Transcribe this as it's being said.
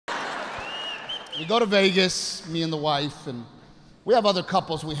We go to Vegas, me and the wife, and we have other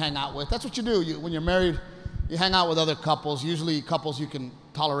couples we hang out with. That's what you do. When you're married, you hang out with other couples, usually couples you can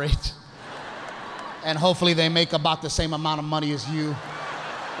tolerate. And hopefully they make about the same amount of money as you.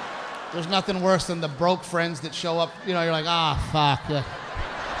 There's nothing worse than the broke friends that show up, you know, you're like, fuck. Yeah.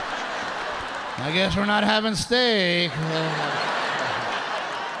 I guess we're not having steak.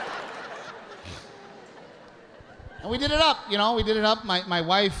 And we did it up, you know, we did it up. My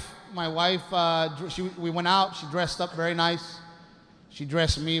wife, we went out, she dressed up very nice. She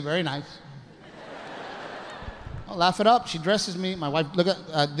dressed me very nice. I'll laugh it up, she dresses me. My wife, look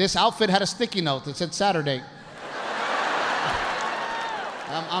at, this outfit had a sticky note that said Saturday.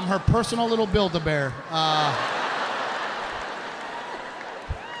 I'm her personal little Build-A-Bear.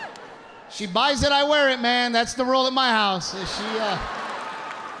 She buys it, I wear it, man. That's the rule at my house.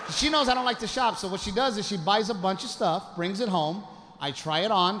 She knows I don't like to shop, so what she does is she buys a bunch of stuff, brings it home, I try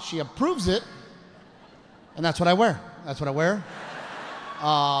it on, she approves it, and that's what I wear. That's what I wear.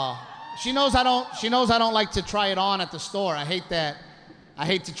 She knows I don't like to try it on at the store. I hate that. I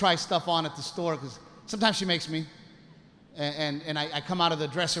hate to try stuff on at the store because sometimes she makes me, and I come out of the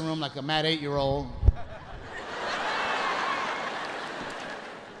dressing room like a mad 8-year-old.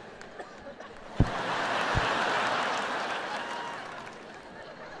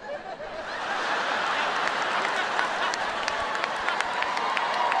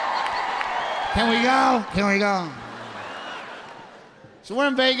 Can we go? Can we go? So we're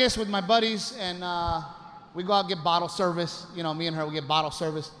in Vegas with my buddies, and we go out and get bottle service. You know, me and her, we get bottle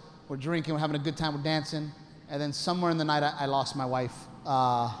service. We're drinking, we're having a good time, we're dancing. And then somewhere in the night, I lost my wife.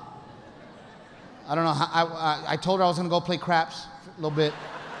 I don't know, I told her I was gonna go play craps a little bit.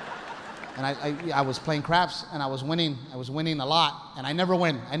 And I was playing craps, and I was winning a lot. And I never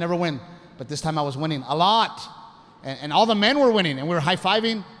win. But this time I was winning a lot. And all the men were winning, and we were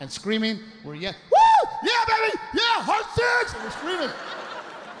high-fiving and screaming. We're, yeah, woo! Yeah, baby! Yeah, hard six! And we're screaming.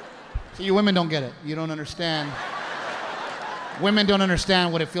 So you women don't get it. You don't understand. Women don't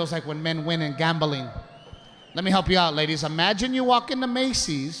understand what it feels like when men win in gambling. Let me help you out, ladies. Imagine you walk into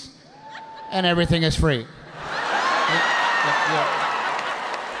Macy's, and everything is free.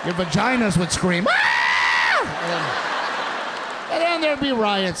 Your vaginas would scream, ah! And then there'd be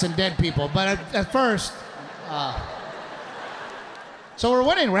riots and dead people. But at first, so we're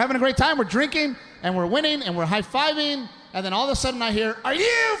winning, we're having a great time, we're drinking, and we're winning, and we're high-fiving, and then all of a sudden I hear, "Are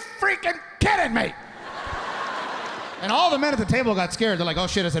you freaking kidding me?" And all the men at the table got scared. They're like, "Oh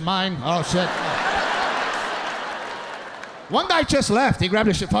shit, is it mine? Oh shit." One guy just left. He grabbed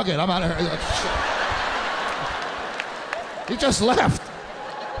his shit, fuck it, I'm out of here. Like, shit. He just left.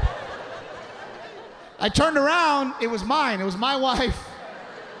 I turned around, it was mine, it was my wife.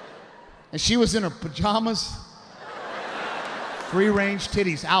 And she was in her pajamas, free-range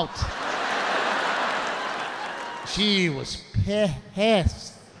titties out. She was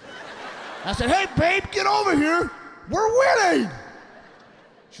pissed. I said, "Hey, babe, get over here. We're winning."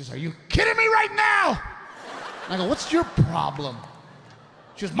 She says, "Are you kidding me right now?" And I go, "What's your problem?"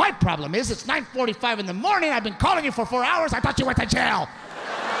 She goes, "My problem is it's 9:45 in the morning. I've been calling you for 4 hours. I thought you went to jail."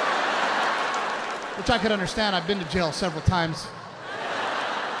 Which I could understand. I've been to jail several times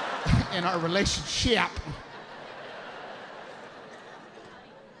in our relationship.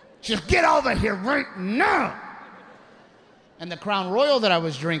 She said, "Get over here right now." And the Crown Royal that I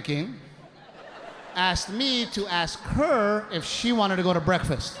was drinking asked me to ask her if she wanted to go to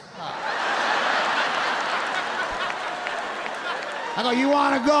breakfast. I go, "You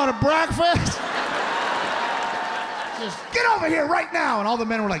want to go to breakfast?" She says, "Get over here right now." And all the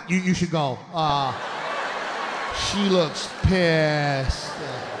men were like, you should go. She looks pissed.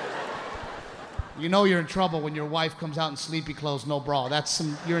 You know you're in trouble when your wife comes out in sleepy clothes, no bra.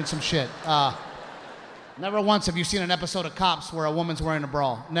 You're in some shit. Never once have you seen an episode of Cops where a woman's wearing a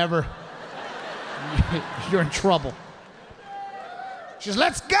bra. Never. You're in trouble. She says,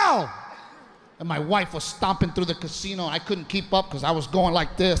 "Let's go." And my wife was stomping through the casino, and I couldn't keep up because I was going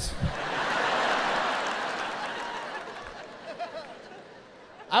like this.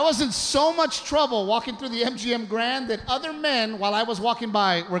 I was in so much trouble walking through the MGM Grand that other men, while I was walking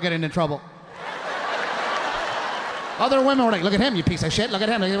by, were getting in trouble. Other women were like, "Look at him, you piece of shit. Look at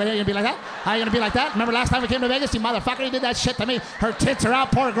him. Are you gonna be like that? How are you gonna be like that? Remember last time we came to Vegas, you motherfucker, you did that shit to me. Her tits are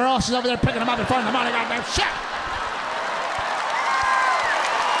out, poor girl. She's over there picking them up at 4 in the morning. Goddamn shit."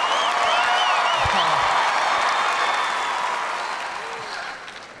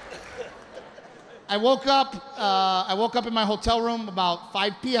 I woke up in my hotel room about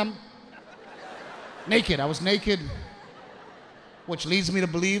 5 p.m. naked. I was naked, which leads me to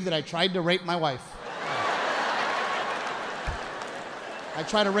believe that I tried to rape my wife. I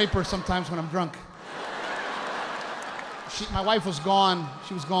try to rape her sometimes when I'm drunk. My wife was gone.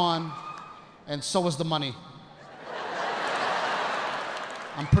 She was gone. And so was the money.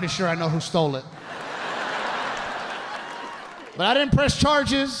 I'm pretty sure I know who stole it. But I didn't press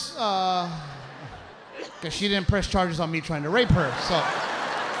charges because she didn't press charges on me trying to rape her. So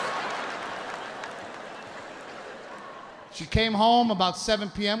she came home about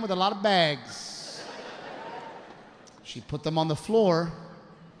 7 p.m. with a lot of bags. She put them on the floor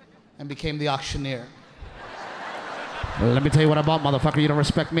and became the auctioneer. Let me tell you what I bought, motherfucker. You don't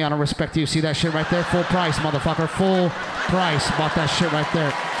respect me, I don't respect you. See that shit right there? Full price, motherfucker. Full price. Bought that shit right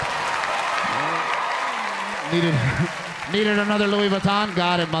there. Needed another Louis Vuitton?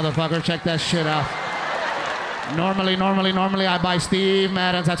 Got it, motherfucker. Check that shit out. Normally, I buy Steve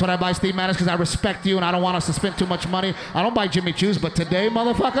Madden's. That's what I buy, Steve Madden's, because I respect you and I don't want us to spend too much money. I don't buy Jimmy Choo's, but today,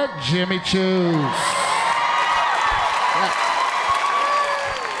 motherfucker, Jimmy Choo's.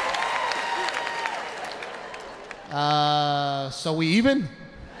 So we even?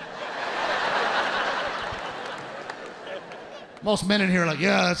 Most men in here are like,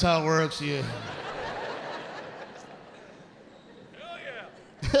 yeah, that's how it works, yeah.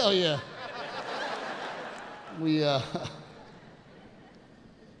 Hell yeah.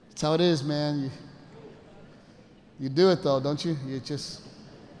 That's how it is, man. You do it though, don't you? You just,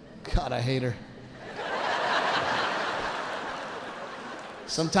 God, I hate her.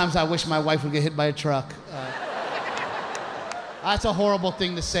 Sometimes I wish my wife would get hit by a truck. That's a horrible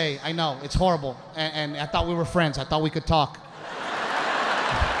thing to say. I know, it's horrible. And I thought we were friends. I thought we could talk.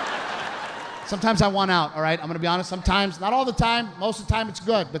 Sometimes I want out, all right? I'm gonna be honest. Sometimes, not all the time. Most of the time it's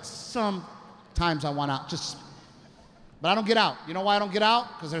good, but sometimes I want out. But I don't get out. You know why I don't get out?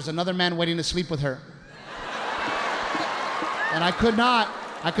 Because there's another man waiting to sleep with her. And I could not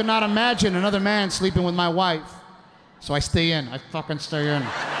imagine another man sleeping with my wife. So I stay in. I fucking stay in.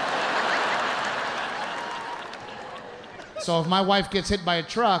 So if my wife gets hit by a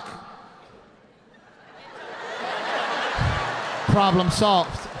truck, problem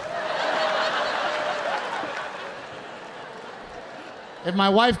solved. If my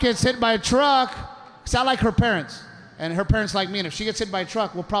wife gets hit by a truck, because I like her parents, and her parents like me, and if she gets hit by a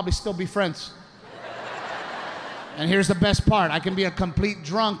truck, we'll probably still be friends. And here's the best part. I can be a complete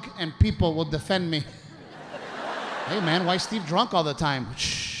drunk, and people will defend me. Hey, man, why is Steve drunk all the time?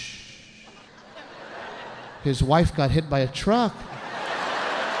 Shh. His wife got hit by a truck.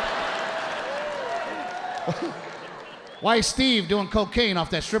 Why is Steve doing cocaine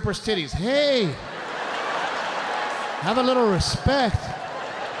off that stripper's titties? Hey, have a little respect.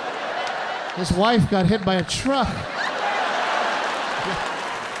 His wife got hit by a truck.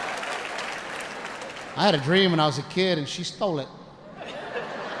 I had a dream when I was a kid and she stole it.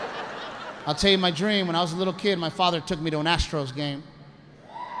 I'll tell you my dream. When I was a little kid, my father took me to an Astros game.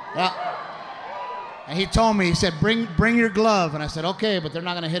 Yeah. And he told me, he said, bring your glove. And I said, okay, but they're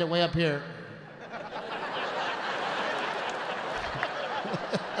not gonna hit it way up here.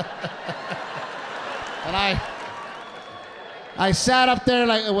 And I sat up there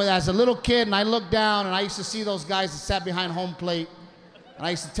like as a little kid, and I looked down, and I used to see those guys that sat behind home plate. And I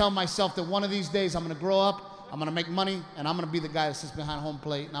used to tell myself that one of these days I'm gonna grow up, I'm gonna make money, and I'm gonna be the guy that sits behind home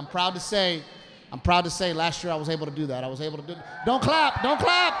plate. And I'm proud to say last year I was able to do that. I was able to do. Don't clap, don't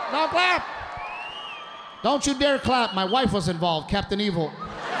clap, don't clap. Don't you dare clap. My wife was involved, Captain Evil.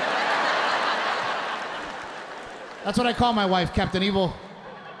 That's what I call my wife, Captain Evil.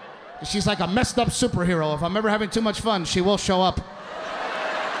 She's like a messed up superhero. If I'm ever having too much fun, she will show up.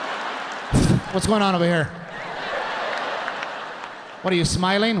 What's going on over here? What are you,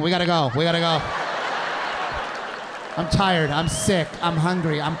 smiling? We gotta go, we gotta go. I'm tired, I'm sick, I'm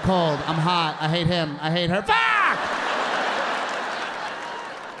hungry, I'm cold, I'm hot, I hate him, I hate her. Fuck!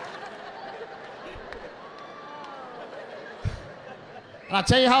 And I'll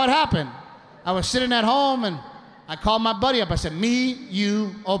tell you how it happened. I was sitting at home and I called my buddy up. I said, me,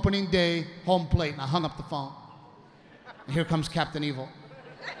 you, opening day, home plate. And I hung up the phone. And here comes Captain Evil.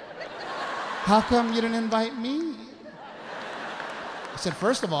 How come you didn't invite me? I said,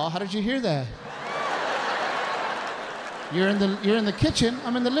 first of all, how did you hear that? You're in the kitchen,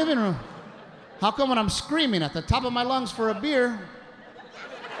 I'm in the living room. How come when I'm screaming at the top of my lungs for a beer,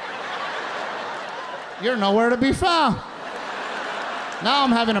 you're nowhere to be found? Now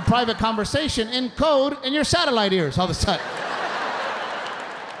I'm having a private conversation in code in your satellite ears all of a sudden.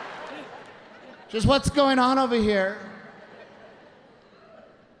 Just what's going on over here?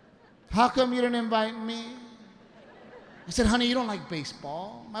 How come you didn't invite me? I said, honey, you don't like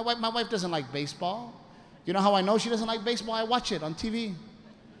baseball. My wife doesn't like baseball. You know how I know she doesn't like baseball? I watch it on TV.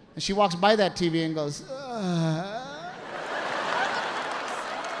 And she walks by that TV and goes,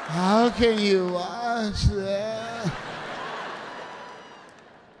 How can you watch that?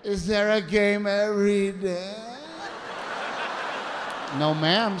 Is there a game every day? No,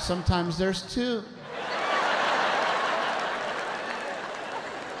 ma'am. Sometimes there's two.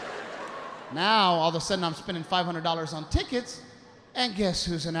 Now, all of a sudden, I'm spending $500 on tickets, and guess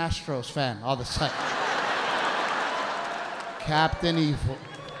who's an Astros fan all of a sudden? Captain Evil.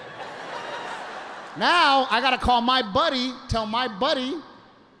 Now, I gotta call my buddy, tell my buddy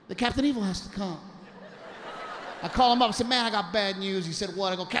that Captain Evil has to come. I call him up, I said, man, I got bad news. He said,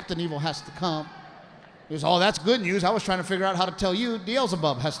 what? I go, Captain Evil has to come. He goes, oh, that's good news. I was trying to figure out how to tell you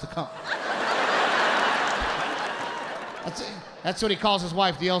Beelzebub has to come. That's what he calls his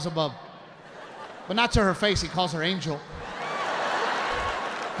wife, Beelzebub. But not to her face, he calls her Angel.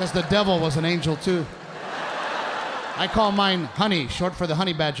 Because the devil was an angel too. I call mine Honey, short for the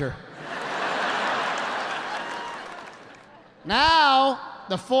honey badger. Now,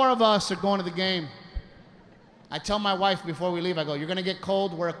 the four of us are going to the game. I tell my wife before we leave, I go, you're gonna get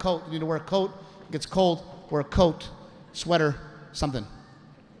cold, wear a coat. You need to wear a coat. It gets cold, wear a coat, sweater, something.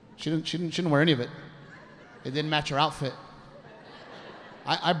 She didn't wear any of it. It didn't match her outfit.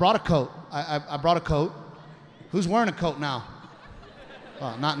 I brought a coat. I brought a coat. Who's wearing a coat now?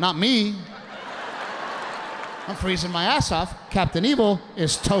 Well, not me. I'm freezing my ass off. Captain Evil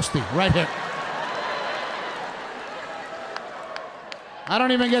is toasty right here. I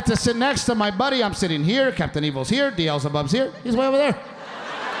don't even get to sit next to my buddy. I'm sitting here. Captain Evil's here. Beelzebub's here. He's way over there.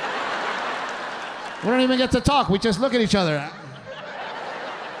 We don't even get to talk. We just look at each other.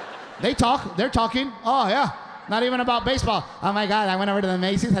 They talk. They're talking. Oh, yeah. Not even about baseball. Oh, my God. I went over to the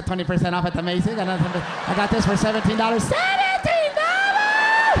Macy's. Had 20% off at the Macy's. I got this for $17. $17!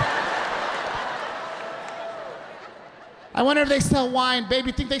 I wonder if they sell wine.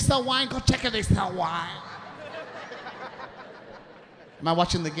 Baby, think they sell wine? Go check if they sell wine. Am I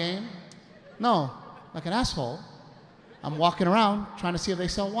watching the game? No, like an asshole. I'm walking around trying to see if they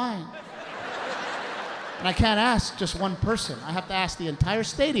sell wine. And I can't ask just one person. I have to ask the entire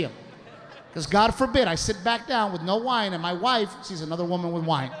stadium. Because God forbid I sit back down with no wine and my wife sees another woman with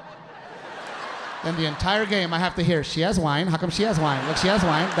wine. Then the entire game I have to hear, she has wine. How come she has wine? Look, she has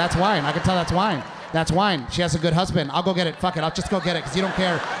wine. That's wine. I can tell that's wine. That's wine. She has a good husband. I'll go get it. Fuck it. I'll just go get it because you don't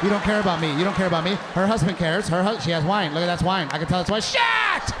care. You don't care about me. You don't care about me. Her husband cares. She has wine. Look at that's wine. I can tell that's wine. Shit!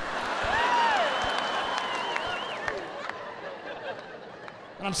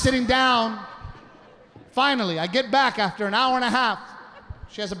 And I'm sitting down. Finally, I get back after an hour and a half.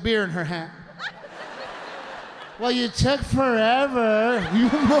 She has a beer in her hand. Well, you took forever, you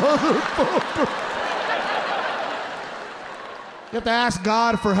motherfucker. You have to ask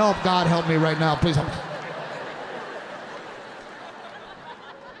God for help. God, help me right now. Please help me.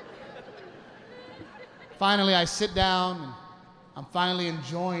 Finally, I sit down, and I'm finally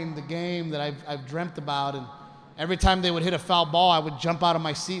enjoying the game that I've dreamt about. And every time they would hit a foul ball, I would jump out of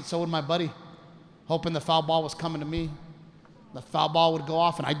my seat. So would my buddy, hoping the foul ball was coming to me. The foul ball would go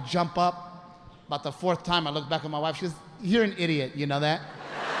off, and I'd jump up. About the fourth time, I looked back at my wife. She goes, you're an idiot. You know that?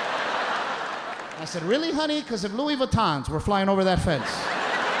 I said, really, honey? Because if Louis Vuittons were flying over that fence,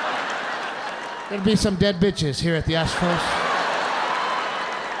 there'd be some dead bitches here at the Astros.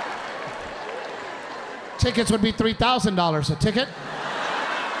 Tickets would be $3,000 a ticket.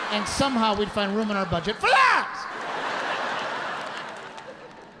 And somehow we'd find room in our budget for that!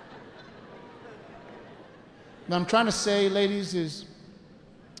 What I'm trying to say, ladies, is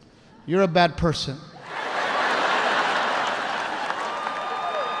you're a bad person.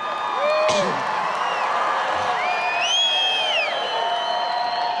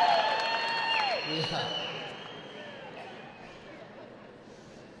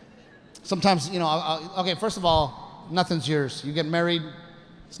 Sometimes, you know, okay, first of all, nothing's yours. You get married,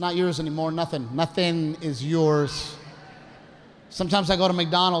 it's not yours anymore, nothing. Nothing is yours. Sometimes I go to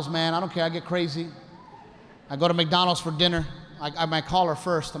McDonald's, man, I don't care, I get crazy. I go to McDonald's for dinner. I might call her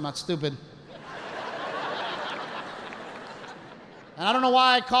first, I'm not stupid. And I don't know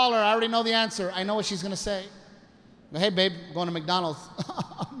why I call her, I already know the answer. I know what she's gonna say. Go, hey babe, I'm going to McDonald's.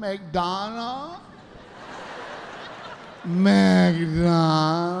 McDonald's?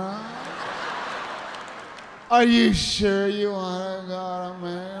 McDonald's? Are you sure you want to go to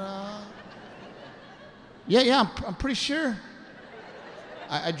McDonald's? Yeah, I'm pretty sure.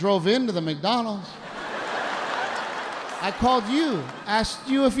 I drove into the McDonald's. I called you, asked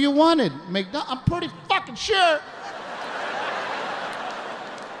you if you wanted McDonald's. I'm pretty fucking sure.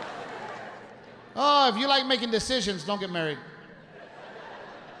 Oh, if you like making decisions, don't get married.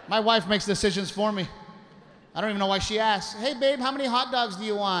 My wife makes decisions for me. I don't even know why she asks. Hey, babe, how many hot dogs do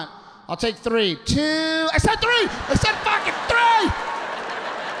you want? I'll take 3. 2. I said 3! I said fucking 3!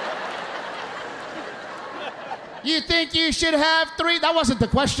 You think you should have 3? That wasn't the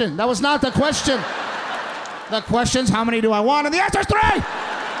question. That was not the question. The question's how many do I want? And the answer's 3!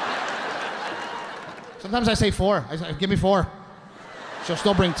 Sometimes I say 4. I say, give me 4. She'll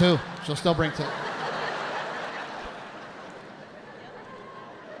still bring 2. She'll still bring 2.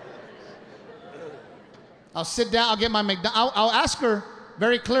 I'll sit down, I'll get my McDonald's. I'll ask her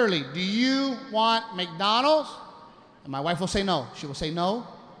very clearly, do you want McDonald's? And my wife will say no. She will say no,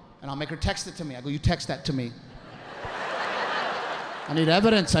 and I'll make her text it to me. I go, you text that to me. I need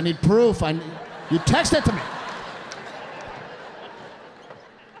evidence, I need proof. You text it to me.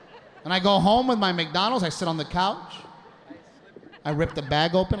 And I go home with my McDonald's, I sit on the couch. I rip the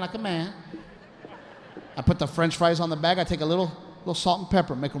bag open like a man. I put the French fries on the bag. I take a little salt and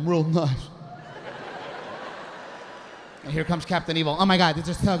pepper, make them real nice. And here comes Captain Evil. Oh my God, this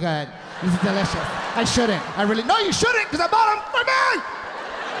is so good. This is delicious. I shouldn't. No, you shouldn't, because I bought them for me.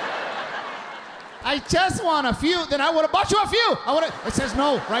 I just want a few, then I would have bought you a few. It says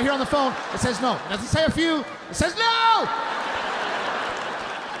no, right here on the phone. It says no. It doesn't say a few. It says no.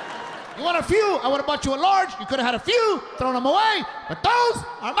 You want a few? I would have bought you a large. You could have had a few, thrown them away, but those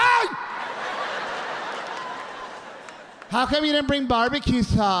are mine. How come you didn't bring barbecue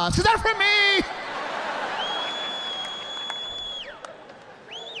sauce? Because they're for me.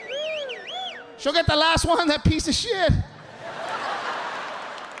 She'll get the last one, that piece of shit.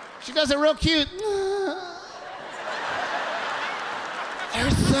 She does it real cute. They're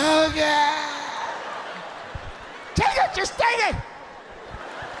so good. Take it, just take it.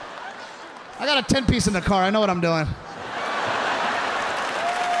 I got a 10-piece in the car. I know what I'm doing.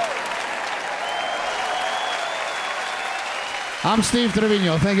 I'm Steve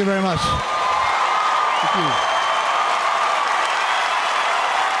Trevino. Thank you very much. Thank you.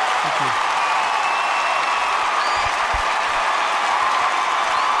 Thank you.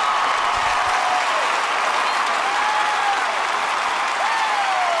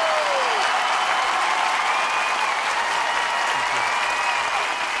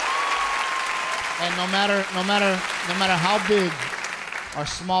 And no matter how big or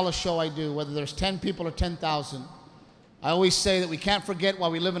small a show I do, whether there's 10 people or 10,000, I always say that we can't forget why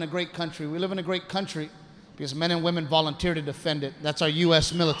we live in a great country. We live in a great country because men and women volunteer to defend it. That's our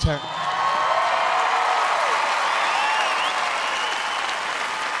U.S. military.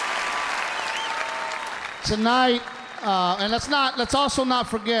 Tonight, and let's also not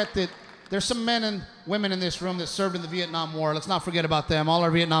forget that there's some men and women in this room that served in the Vietnam War. Let's not forget about them. All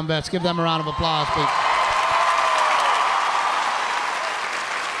our Vietnam vets. Give them a round of applause, please.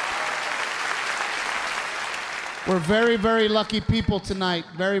 We're very, very lucky people tonight.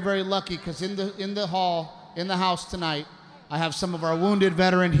 Very, very lucky, because in the house tonight, I have some of our wounded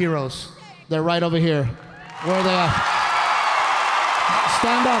veteran heroes. They're right over here. Where are they at?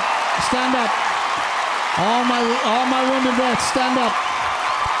 Stand up. Stand up. All my wounded vets, stand up.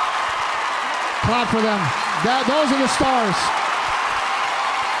 Clap for them. Those are the stars.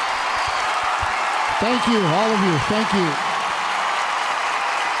 Thank you, all of you. Thank you.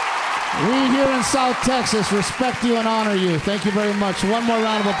 We here in South Texas respect you and honor you. Thank you very much. One more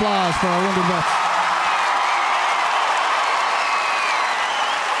round of applause for our wounded vets.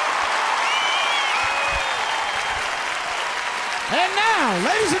 And now,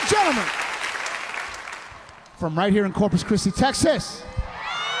 ladies and gentlemen, from right here in Corpus Christi, Texas,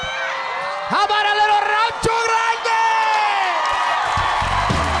 how about a little Rancho Grande?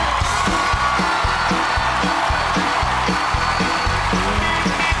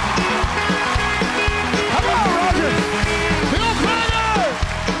 Come on, Roger. Bill Connor.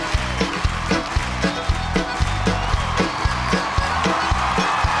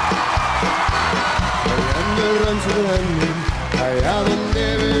 Allá en el Rancho Grande, allá donde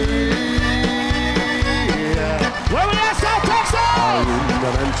vivía. Where we at, South Texas? Hay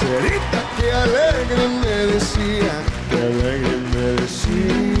una rancherita que alegre me decía, te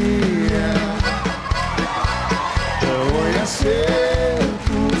voy a hacer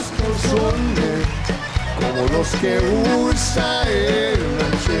tus calzones como los que usa el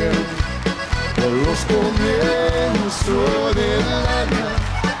ranchero, con los comienzos de lana,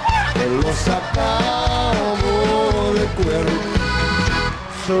 que los acabo de cuero.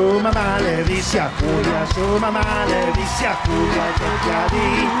 Su mamá le dice a Julia, su mamá le dice a Julia, yo ya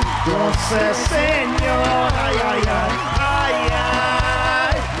di, yo sé señor, ay, ay, ay, ay,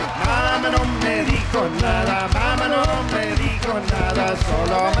 ay. Mamá no me dijo nada, mamá no me dijo nada,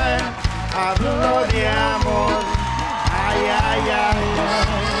 solo me habló de amor, ay, ay, ay, ay.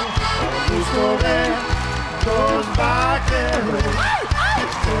 El gusto de dos vaqueros,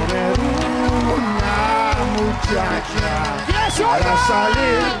 tener una muchacha para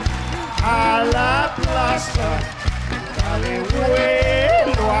salir a a la plaza, dale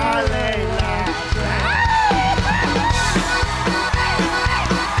vuelo a Leila.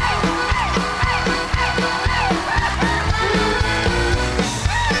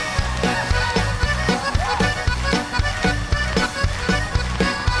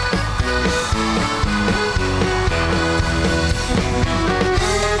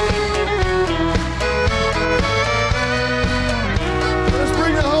 Let's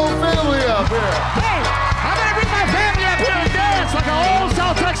bring the whole family up here. Hey, I'm gonna bring my family up here and dance like an old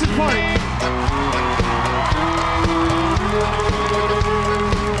South Texas party.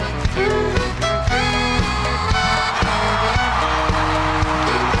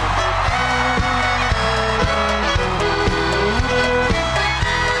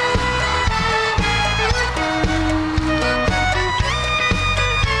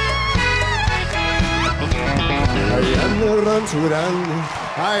 Allá en el rancho grande,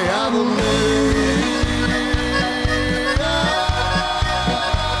 allá donde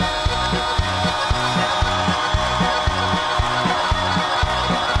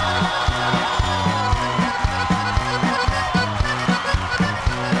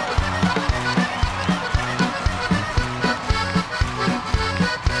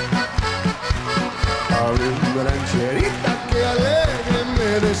había una rancherita que alegre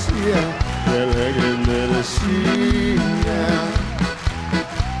me decía, que alegre me decía.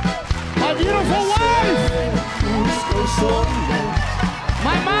 My beautiful wife, Busca un solo,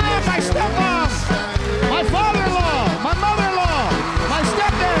 my mom, my stepmom, my father-in-law, my mother-in-law, my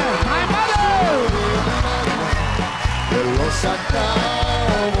stepdad, my mother. que lo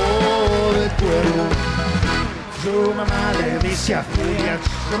sacamos de cuero. Su mamá le dice a Julia,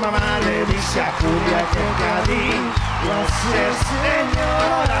 su mamá le dice a Julia que Cádiz no sé,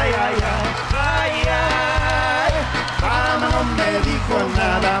 señor, ay, ay, ay, ay, ay. Mamá no me dijo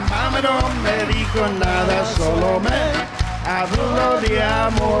nada, mamá no me dijo nada, solo me habló de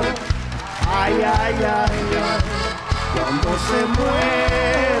amor, ay, ay, ay, ay. Cuando se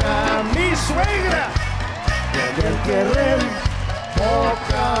muera mi suegra, debe el querer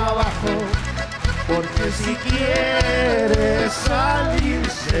boca abajo. Porque si quiere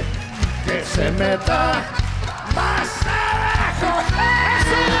salirse, que se meta más abajo.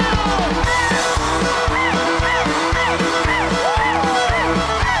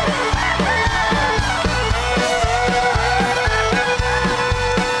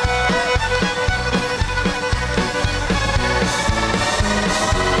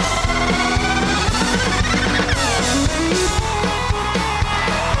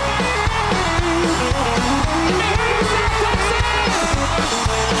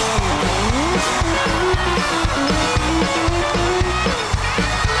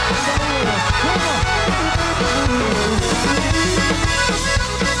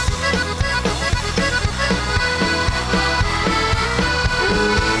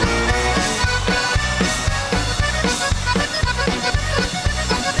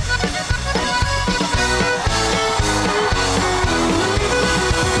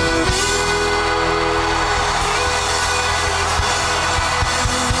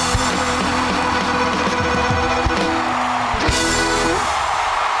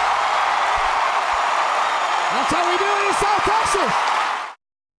 That's how we do it in South Texas.